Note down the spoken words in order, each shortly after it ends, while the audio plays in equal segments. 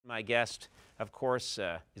My guest, of course,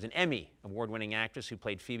 is an Emmy award-winning actress who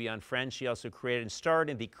played Phoebe on Friends. She also created and starred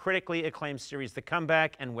in the critically acclaimed series The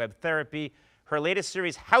Comeback and Web Therapy. Her latest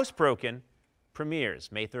series, HouseBroken,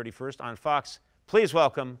 premieres May 31st on Fox. Please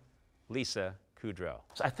welcome Lisa Kudrow.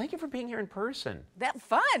 So I thank you for being here in person. That's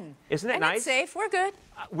fun. Isn't it nice? It's safe. We're good.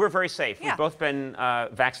 We're very safe. Yeah. We've both been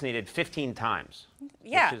vaccinated 15 times.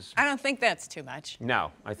 Yeah, I don't think that's too much.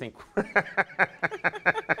 No, I think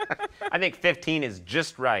I think 15 is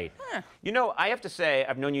just right. Huh. You know, I have to say,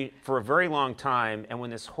 I've known you for a very long time, and when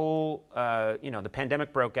this whole, the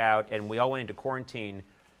pandemic broke out and we all went into quarantine,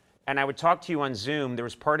 and I would talk to you on Zoom, there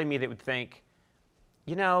was part of me that would think,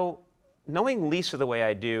 you know, knowing Lisa the way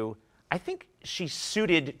I do, I think she's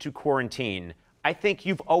suited to quarantine. I think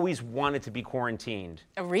you've always wanted to be quarantined.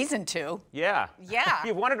 A reason to. Yeah. Yeah.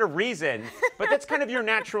 You wanted a reason, but that's kind of your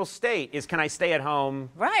natural state, is can I stay at home?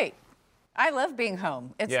 Right. I love being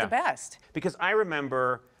home. It's the best. Because I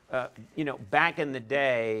remember, back in the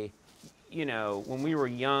day, when we were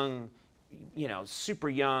young, super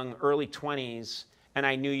young, early 20s, and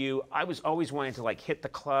I knew you, I was always wanting to like hit the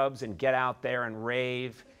clubs and get out there and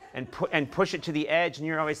rave and push it to the edge, and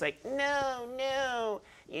you're always like, no,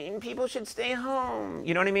 people should stay home.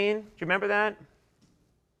 You know what I mean? Do you remember that?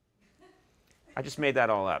 I just made that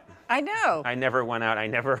all up. I know. I never went out.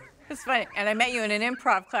 It's funny. And I met you in an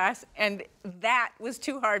improv class, and that was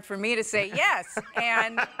too hard for me to say yes.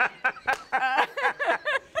 And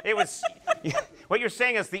it was. What you're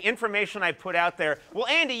saying is the information I put out there. Well,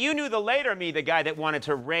 Andy, you knew the later me, the guy that wanted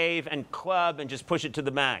to rave and club and just push it to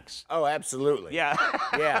the max. Oh, absolutely. Yeah.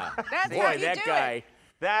 Yeah. That's Boy, how you that do guy. it.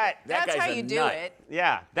 That's how guy's you a do nut. it.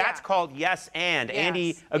 Yeah, that's called yes and. Yes,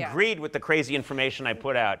 Andy agreed with the crazy information I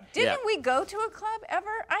put out. Didn't we go to a club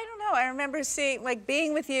ever? I don't know. I remember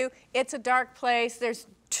being with you. It's a dark place. There's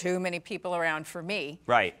too many people around for me.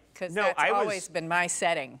 Right. Because that's always been my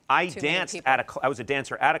setting. I danced at I was a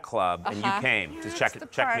dancer at a club, and you came to check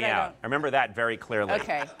me out. I remember that very clearly.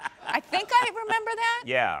 Okay. I think I remember that.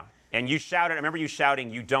 Yeah. And you shouted, I remember you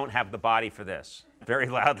shouting, "You don't have the body for this," very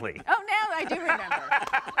loudly. Oh, now I do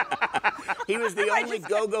remember. He was the only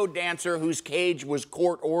go-go dancer whose cage was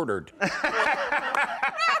court-ordered.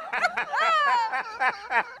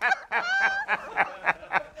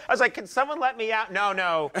 I was like, "Can someone let me out?"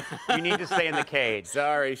 No, you need to stay in the cage.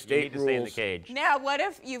 Sorry, state You need to stay in the rules. cage. Now, what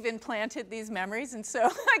if you've implanted these memories, and so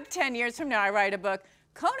like 10 years from now I write a book,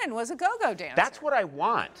 Conan was a go-go dancer. That's what I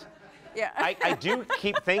want. Yeah. I do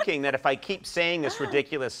keep thinking that if I keep saying this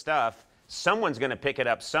ridiculous stuff, someone's going to pick it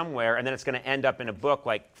up somewhere, and then it's going to end up in a book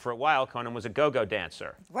like, for a while, Conan was a go-go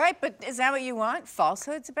dancer. Right, but is that what you want?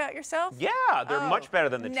 Falsehoods about yourself? Yeah, they're much better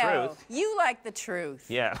than the truth. You like the truth.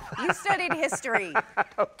 Yeah. You studied history.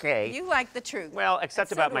 Okay. You like the truth. Well,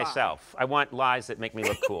 except about myself. I want lies that make me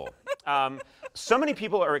look cool. So many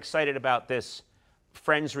people are excited about this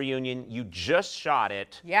Friends reunion. You just shot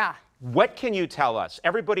it. Yeah. What can you tell us?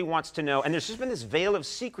 Everybody wants to know, and there's just been this veil of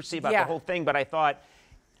secrecy about the whole thing, but I thought,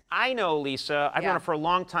 I know Lisa, I've known her for a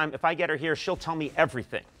long time. If I get her here, she'll tell me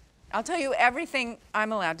everything. I'll tell you everything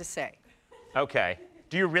I'm allowed to say. Okay.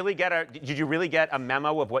 Did you really get a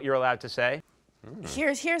memo of what you're allowed to say?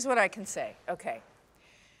 Here's what I can say. Okay.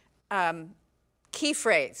 Key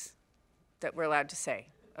phrase that we're allowed to say,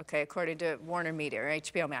 okay, according to Warner Media or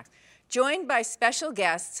HBO Max. Joined by special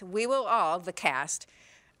guests, we will all, the cast,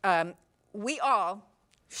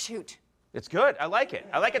 shoot. It's good. I like it.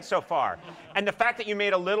 I like it so far. And the fact that you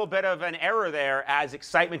made a little bit of an error there adds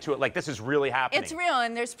excitement to it, like this is really happening. It's real,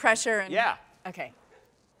 and there's pressure. And, yeah. Okay.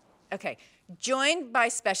 Okay. Joined by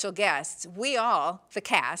special guests, we all, the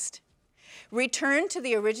cast, return to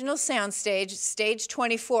the original soundstage, Stage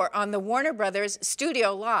 24, on the Warner Brothers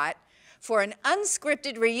studio lot for an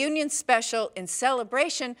unscripted reunion special in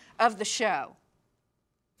celebration of the show.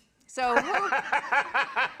 So, isn't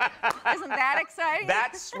that exciting?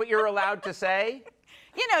 That's what you're allowed to say?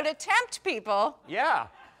 To tempt people. Yeah.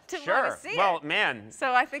 To sure. want to see Well, it. man.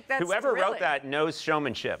 So I think that's whoever wrote that knows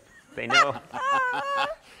showmanship. They know.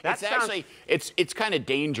 It's kind of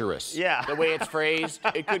dangerous. Yeah. The way it's phrased,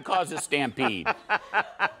 it could cause a stampede.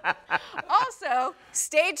 Also,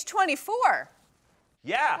 Stage 24.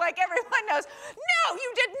 Yeah. Like everyone knows, no,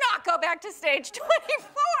 you did not go back to Stage 24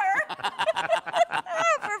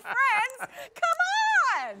 for Friends. Come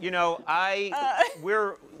on.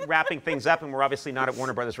 We're wrapping things up, and we're obviously not at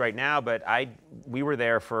Warner Brothers right now, but we were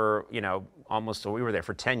there for, we were there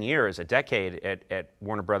for 10 years, a decade at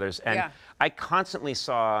Warner Brothers, and I constantly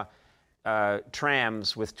saw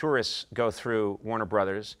trams with tourists go through Warner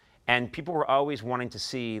Brothers, and people were always wanting to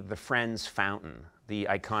see the Friends fountain. The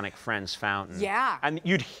iconic Friends fountain. Yeah. And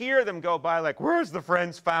you'd hear them go by like, "Where's the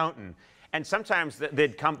Friends fountain?" And sometimes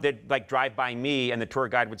they'd like drive by me, and the tour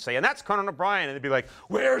guide would say, "And that's Conan O'Brien," and they'd be like,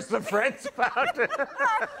 "Where's the Friends fountain?"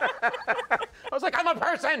 I was like, "I'm a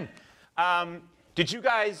person." Did you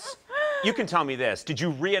guys? You can tell me this. Did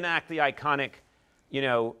you reenact the iconic,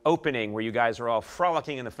 opening where you guys are all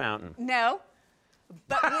frolicking in the fountain? No.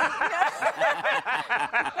 But, but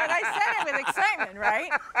I said it with excitement, right?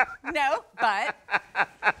 No, but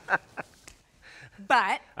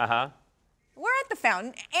we're at the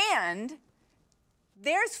fountain, and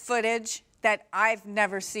there's footage that I've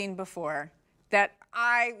never seen before that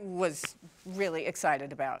I was really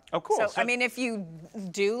excited about. Oh, cool. So, I mean, if you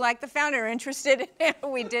do like the fountain or interested in how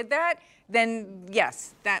we did that, then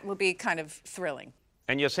yes, that will be kind of thrilling.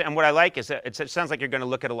 And you'll say, and what I like is that it sounds like you're going to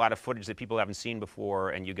look at a lot of footage that people haven't seen before,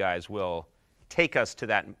 and you guys will take us to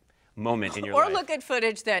that moment in your life. Or look at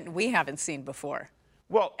footage that we haven't seen before.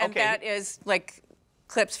 Well, okay. And that is like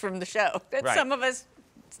clips from the show that some of us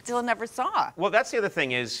still never saw. Well, that's the other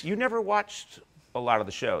thing is you never watched a lot of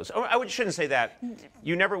the shows. Oh, shouldn't say that.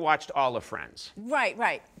 You never watched all of Friends.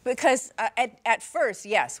 Right. Because at first,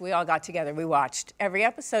 yes, we all got together. We watched every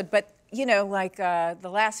episode. But, the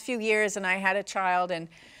last few years, and I had a child. And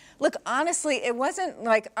look, honestly, it wasn't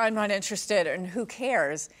like I'm not interested and who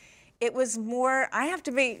cares. It was more, I have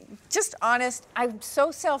to be just honest, I'm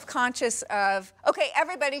so self-conscious of, okay,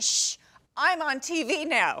 everybody, shh, I'm on TV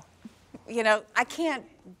now. I can't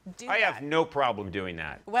do that. I have no problem doing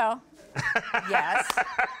that. Well, yes.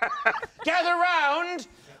 Gather round.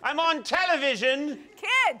 I'm on television.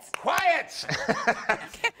 Kids. Quiet.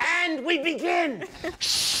 And we begin.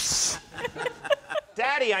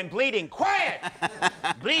 Daddy, I'm bleeding. Quiet.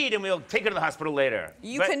 Bleed, and we'll take her to the hospital later.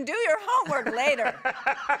 You can do your homework later.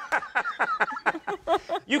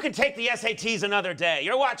 You can take the SATs another day.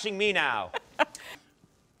 You're watching me now.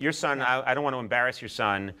 Your son, I don't want to embarrass your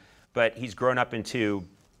son, but he's grown up into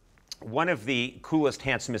one of the coolest,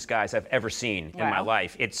 handsomest guys I've ever seen in my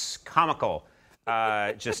life. It's comical,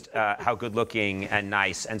 just how good-looking and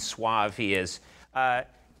nice and suave he is.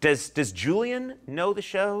 Does Julian know the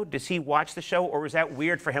show? Does he watch the show? Or was that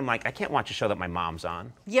weird for him, like, I can't watch a show that my mom's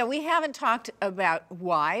on? Yeah, we haven't talked about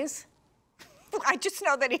whys. I just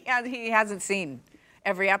know that he hasn't seen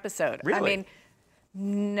every episode. Really? I mean,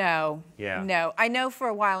 no. Yeah. No. I know for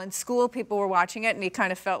a while in school people were watching it, and he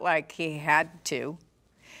kind of felt like he had to,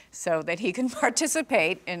 so that he can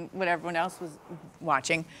participate in what everyone else was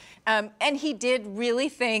watching. And he did really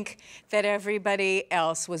think that everybody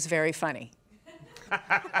else was very funny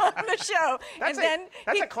on the show.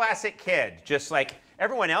 That's a classic kid. Just like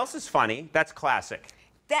everyone else is funny, that's classic.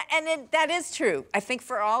 That is true. I think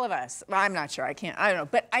for all of us. Well, I'm not sure. I don't know.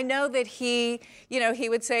 But I know that he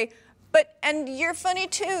would say, and you're funny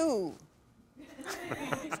too.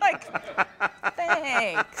 It's like,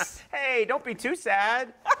 thanks. Hey, don't be too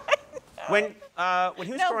sad. When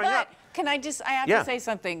he was growing up. Can I have to say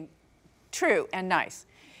something true and nice.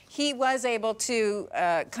 He was able to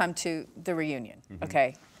come to the reunion,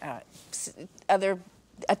 okay?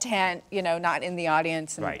 Attend, not in the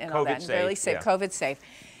audience and all that. COVID Really safe, safe, COVID safe.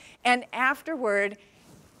 And afterward,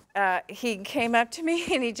 he came up to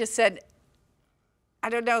me and he just said, I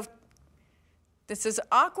don't know if this is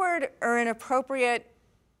awkward or inappropriate.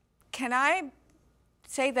 Can I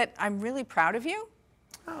say that I'm really proud of you?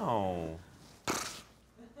 Oh.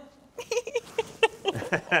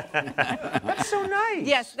 That's so nice.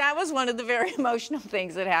 Yes, that was one of the very emotional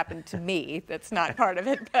things that happened to me. That's not part of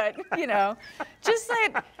it, but, just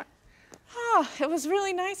like, it was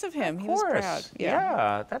really nice of him. Of He course. was proud.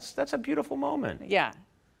 Yeah, that's a beautiful moment. Yeah.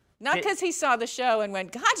 Not because he saw the show and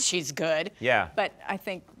went, God, she's good. Yeah. But I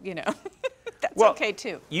think, that's okay,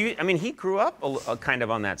 too. He grew up kind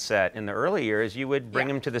of on that set in the early years. You would bring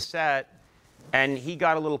him to the set, and he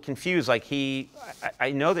got a little confused. Like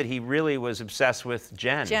I know that he really was obsessed with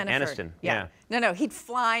Jennifer Aniston. Yeah. No, he'd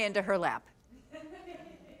fly into her lap.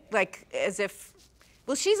 Like as if,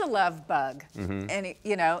 well, she's a love bug. And,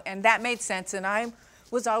 and that made sense. And I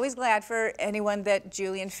was always glad for anyone that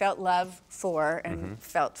Julian felt love for and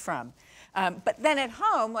felt from. But then at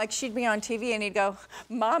home, like she'd be on TV and he'd go,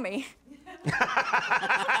 Mommy.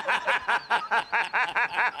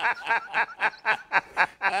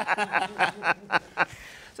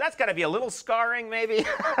 So that's got to be a little scarring, maybe.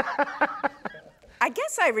 I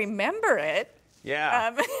guess I remember it.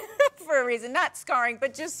 Yeah. For a reason, not scarring,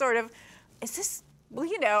 but just sort of, is this? Well,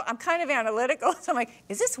 I'm kind of analytical, so I'm like,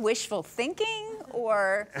 is this wishful thinking,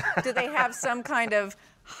 or do they have some kind of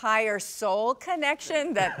higher soul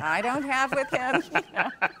connection that I don't have with him?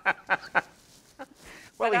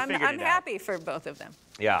 Well, but I'm happy for both of them.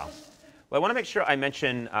 Yeah. Well, I want to make sure I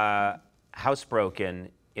mention HouseBroken.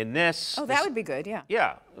 in this. Oh, that would be good, yeah.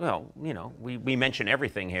 Yeah, well, you know, we mention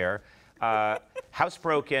everything here.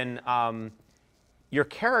 HouseBroken, your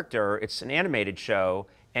character, it's an animated show,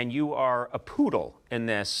 and you are a poodle in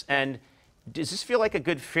this. And does this feel like a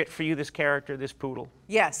good fit for you, this character, this poodle?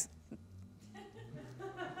 Yes.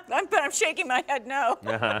 But I'm shaking my head no.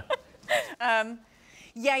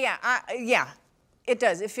 Yeah, it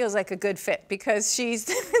does. It feels like a good fit because she's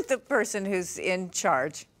the person who's in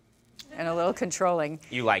charge and a little controlling.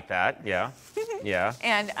 You like that, yeah, yeah.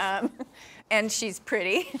 And she's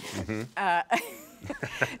pretty.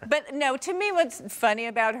 But no, to me, what's funny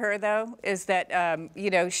about her though is that you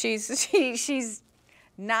know she's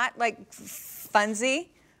not like funsy,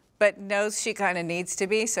 but knows she kind of needs to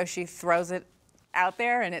be, so she throws it out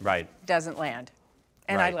there and it doesn't land.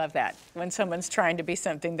 And I love that. When someone's trying to be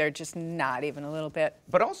something, they're just not even a little bit.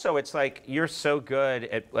 But also, it's like you're so good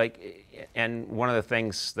at and one of the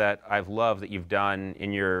things that I've loved that you've done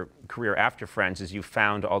in your career after Friends is you've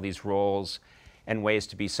found all these roles and ways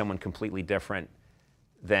to be someone completely different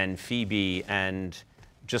than Phoebe. And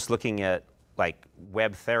just looking at like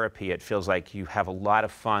web therapy, it feels like you have a lot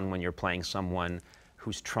of fun when you're playing someone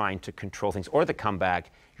who's trying to control things. Or The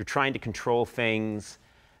Comeback, you're trying to control things.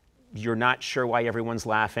 You're not sure why everyone's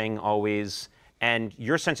laughing always. And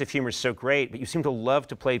your sense of humor is so great, but you seem to love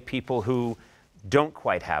to play people who don't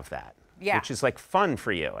quite have that. Yeah. Which is like fun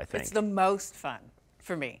for you, I think. It's the most fun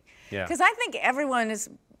for me. Yeah. Because I think everyone is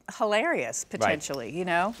hilarious, potentially, you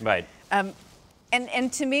know? Right.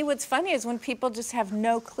 And to me, what's funny is when people just have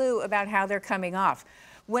no clue about how they're coming off.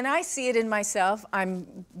 When I see it in myself,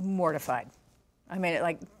 I'm mortified. I mean,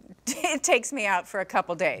 it takes me out for a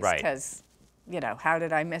couple days. Right. Because, you know, how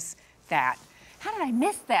did I miss that? How did I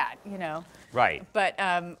miss that, you know? Right. But,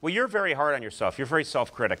 well, you're very hard on yourself. You're very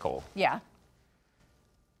self-critical. yeah.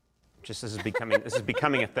 Just this is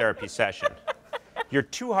becoming a therapy session. You're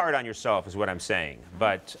too hard on yourself is what I'm saying.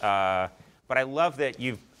 But I love that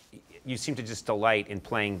you seem to just delight in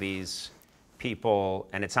playing these people,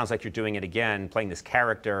 and it sounds like you're doing it again, playing this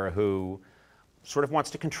character who sort of wants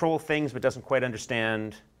to control things but doesn't quite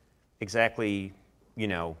understand exactly, you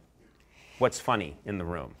know, what's funny in the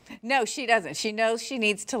room. No, she doesn't. She knows she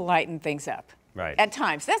needs to lighten things up. Right. At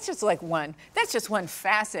times. That's just one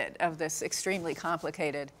facet of this extremely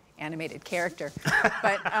complicated animated character.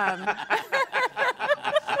 But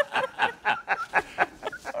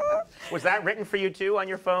was that written for you too on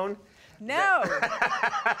your phone? no.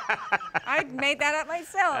 I made that up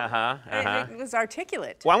myself. It was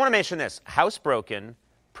articulate. Well, I want to mention this. HouseBroken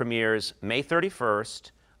premieres May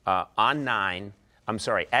 31st at 9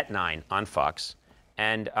 on Fox.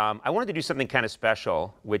 And I wanted to do something kind of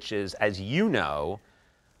special, which is, as you know,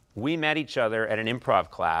 we met each other at an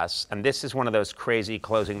improv class, and this is one of those crazy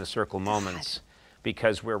closing the circle moments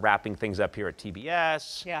because we're wrapping things up here at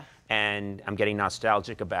TBS. Yeah. And I'm getting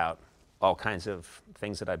nostalgic about all kinds of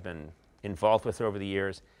things that I've been involved with over the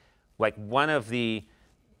years. Like one of the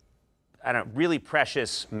really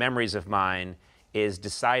precious memories of mine is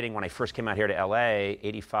deciding when I first came out here to LA,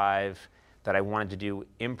 85, that I wanted to do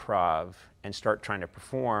improv and start trying to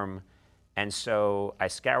perform. And so I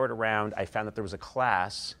scoured around. I found that there was a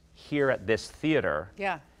class here at this theater.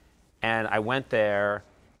 Yeah. And I went there,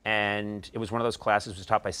 and it was one of those classes. It was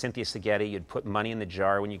taught by Cynthia Seghetti. You'd put money in the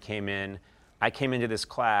jar when you came in. I came into this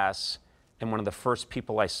class, and one of the first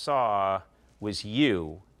people I saw was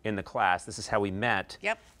you in the class. This is how we met.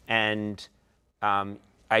 Yep. And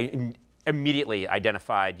I immediately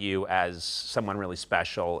identified you as someone really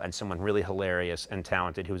special and someone really hilarious and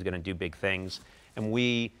talented who was going to do big things. And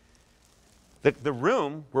the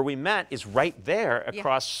room where we met is right there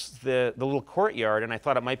across the little courtyard, and I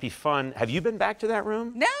thought it might be fun. Have you been back to that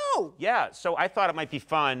room? No! Yeah, so I thought it might be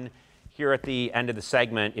fun here at the end of the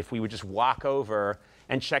segment if we would just walk over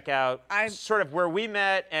and check out sort of where we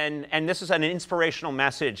met, and this is an inspirational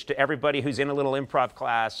message to everybody who's in a little improv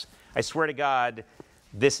class. I swear to God,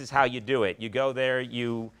 this is how you do it. You go there,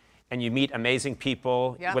 and you meet amazing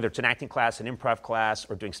people, whether it's an acting class, an improv class,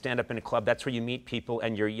 or doing stand-up in a club. That's where you meet people,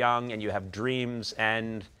 and you're young, and you have dreams,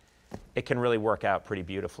 and it can really work out pretty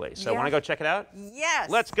beautifully. So want to go check it out? Yes.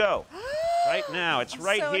 Let's go. Right now. It's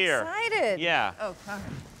right here. I'm so excited. Yeah. Oh, God.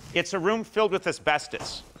 It's a room filled with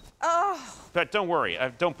asbestos. Oh. But don't worry. I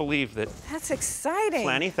don't believe that. That's exciting.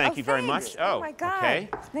 Flanny, thank you very much. Oh, my God. Okay.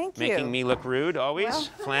 Thank you. Making me look rude always. Well.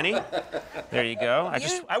 Flanny. There you go.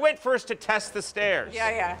 I went first to test the stairs.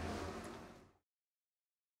 Yeah.